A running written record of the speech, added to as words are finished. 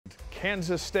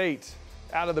Kansas State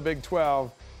out of the Big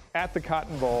 12 at the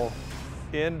Cotton Bowl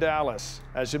in Dallas.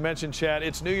 As you mentioned, Chad,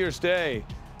 it's New Year's Day.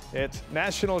 It's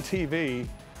national TV.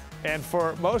 And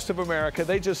for most of America,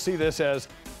 they just see this as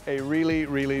a really,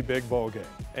 really big bowl game.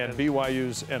 And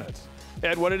BYU's in it.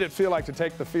 Ed, what did it feel like to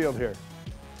take the field here?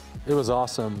 It was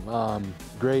awesome.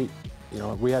 Great. You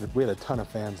know, we had a ton of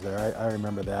fans there. I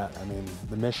remember that. I mean,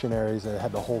 the missionaries, they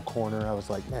had the whole corner. I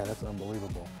was like, man, that's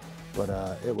unbelievable. But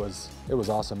it was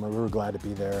awesome. We were glad to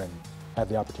be there and have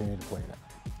the opportunity to play in it.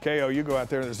 KO, you go out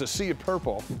there and there's a sea of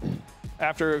purple.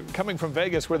 After coming from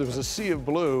Vegas where there was a sea of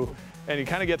blue, and you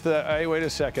kind of get the, hey, wait a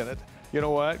second. You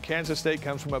know what? Kansas State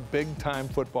comes from a big-time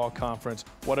football conference.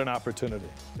 What an opportunity.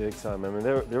 Big time. I mean,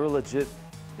 they were legit.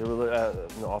 They were,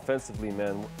 you know, offensively,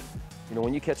 man. You know,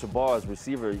 when you catch a ball as a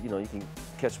receiver, you know, you can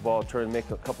catch a ball, turn,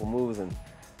 make a couple moves, and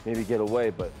maybe get away.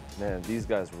 But, man, these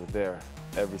guys were there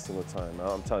every single time.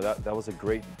 I'm telling you, that was a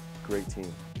great, great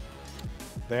team.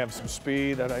 They have some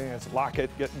speed. I think it's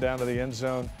Lockett getting down to the end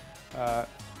zone.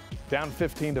 Down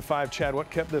 15-5. Chad, what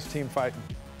kept this team fighting?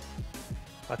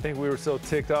 I think we were so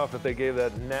ticked off that they gave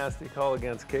that nasty call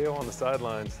against KO on the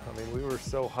sidelines. I mean, we were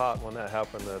so hot when that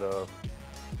happened that it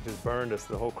just burned us.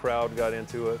 The whole crowd got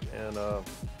into it and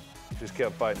just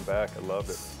kept fighting back. I loved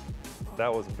it.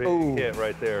 That was a big hit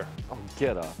right there. Oh,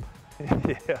 get up.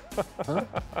 Yeah. Huh?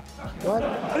 What?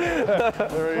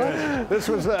 There he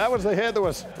is. That was the hit that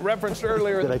was referenced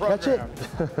earlier in the program.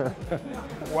 Did I catch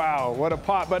it? Wow, what a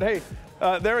pop. But hey,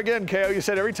 there again, KO, you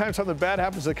said every time something bad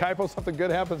happens to Keipo, something good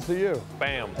happens to you.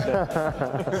 Bam.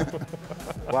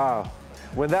 Wow.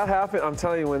 When that happened, I'm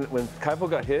telling you, when Keipo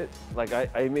got hit, like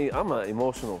I mean, I'm an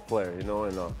emotional player, you know,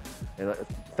 and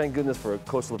thank goodness for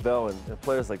Coach Lavelle and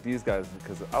players like these guys,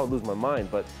 because I would lose my mind.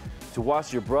 But to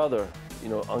watch your brother, you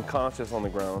know, unconscious on the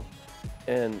ground,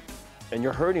 and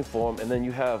you're hurting for him, and then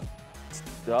you have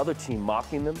the other team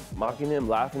mocking him,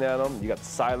 laughing at him. You got the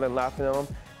sideline laughing at him,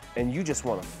 and you just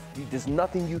want to. There's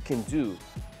nothing you can do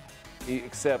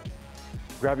except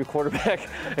grab your quarterback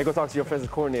and go talk to your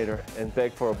offensive coordinator and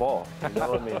beg for a ball. You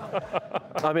know what I mean?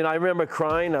 I mean, I remember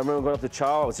crying. I remember going up to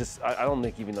Chow. I was just, I don't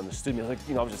think he even understood me. I was like,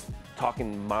 you know, I was just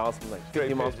talking miles, like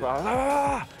 50 miles per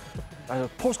hour. I was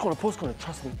like, post corner,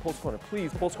 trust me, post corner,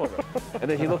 please, post corner.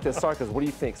 And then he looked at Sark and goes, what do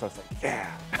you think? So I was like,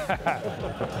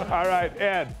 yeah. All right,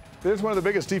 Ed, this is one of the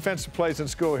biggest defensive plays in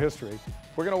school history.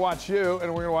 We're going to watch you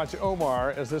and we're going to watch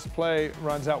Omar as this play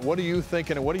runs out. What are you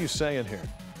thinking and what are you saying here?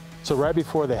 So right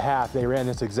before the half, they ran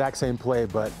this exact same play,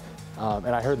 but and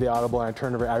I heard the audible and I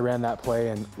turned over. I ran that play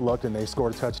and looked, and they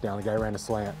scored a touchdown. The guy ran a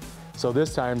slant. So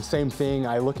this time, same thing.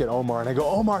 I look at Omar and I go,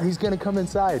 Omar, he's going to come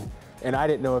inside. And I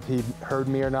didn't know if he heard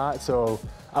me or not, so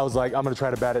I was like, I'm going to try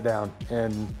to bat it down.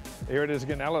 And here it is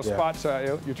again. Now, little spots.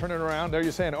 You're turning around. There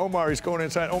you're saying, Omar, he's going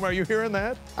inside. Omar, are you hearing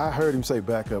that? I heard him say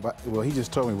back up. Well, he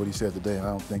just told me what he said today, and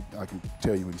I don't think I can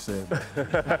tell you what he said.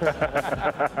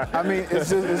 I mean,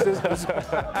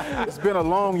 it's been a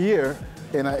long year,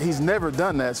 and he's never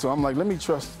done that, so I'm like, let me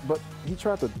trust. But he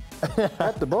tried to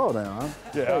pat the ball down. Huh?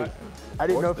 Yeah. Hey, I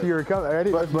didn't know if you were coming. I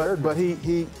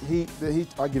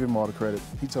give him all the credit.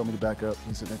 He told me to back up.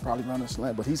 He said they probably run a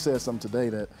slant, but he said something today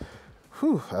that,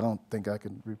 I don't think I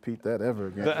can repeat that ever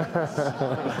again.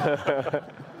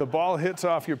 The ball hits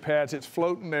off your pads. It's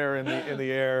floating there in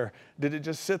the air. Did it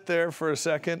just sit there for a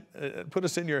second? Put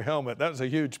us in your helmet. That was a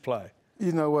huge play.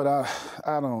 You know what? I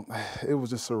don't. It was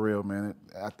just surreal, man.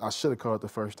 I should have caught it the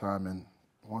first time, and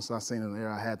once I seen it in the air,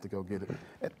 I had to go get it.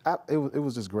 It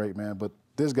was just great, man. But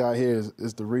this guy here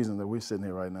is the reason that we're sitting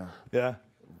here right now. Yeah.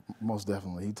 Most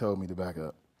definitely. He told me to back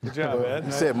up. Good job, Ed.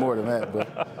 He said more than that,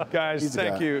 but guys,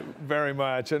 thank you very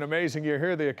much. An amazing year.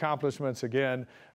 Here are the accomplishments again